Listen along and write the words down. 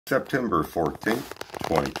September 14th,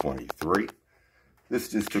 2023. This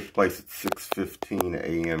just took place at 6:15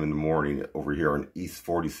 a.m. in the morning over here on East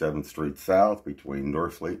 47th Street South between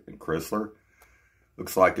Northfleet and Chrysler.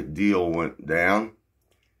 Looks like a deal went down.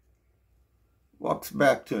 Walks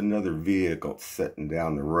back to another vehicle sitting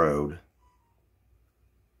down the road.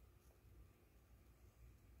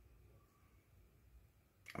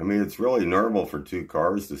 I mean, it's really normal for two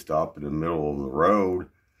cars to stop in the middle of the road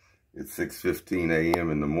at 6:15 a.m.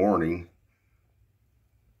 in the morning,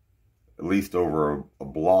 at least over a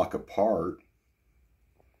block apart.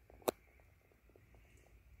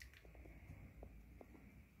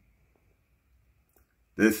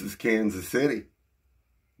 This is Kansas City.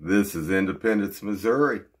 This is Independence,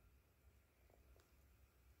 Missouri.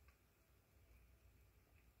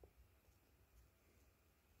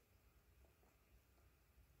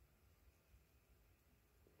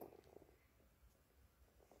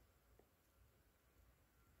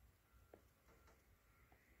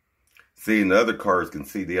 See, and the other cars can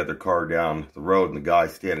see the other car down the road and the guy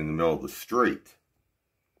standing in the middle of the street.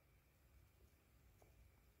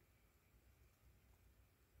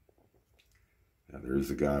 Now there's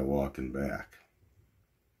the guy walking back.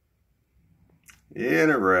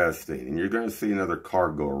 Interesting. And you're going to see another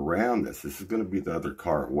car go around this. This is going to be the other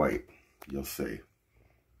car. Wait, you'll see.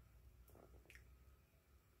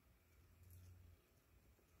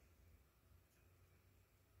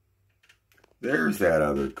 There's that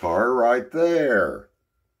other car right there.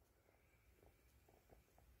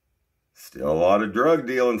 Still a lot of drug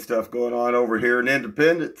dealing stuff going on over here in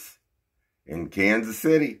Independence, in Kansas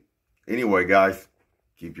City. Anyway, guys,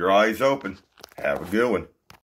 keep your eyes open. Have a good one.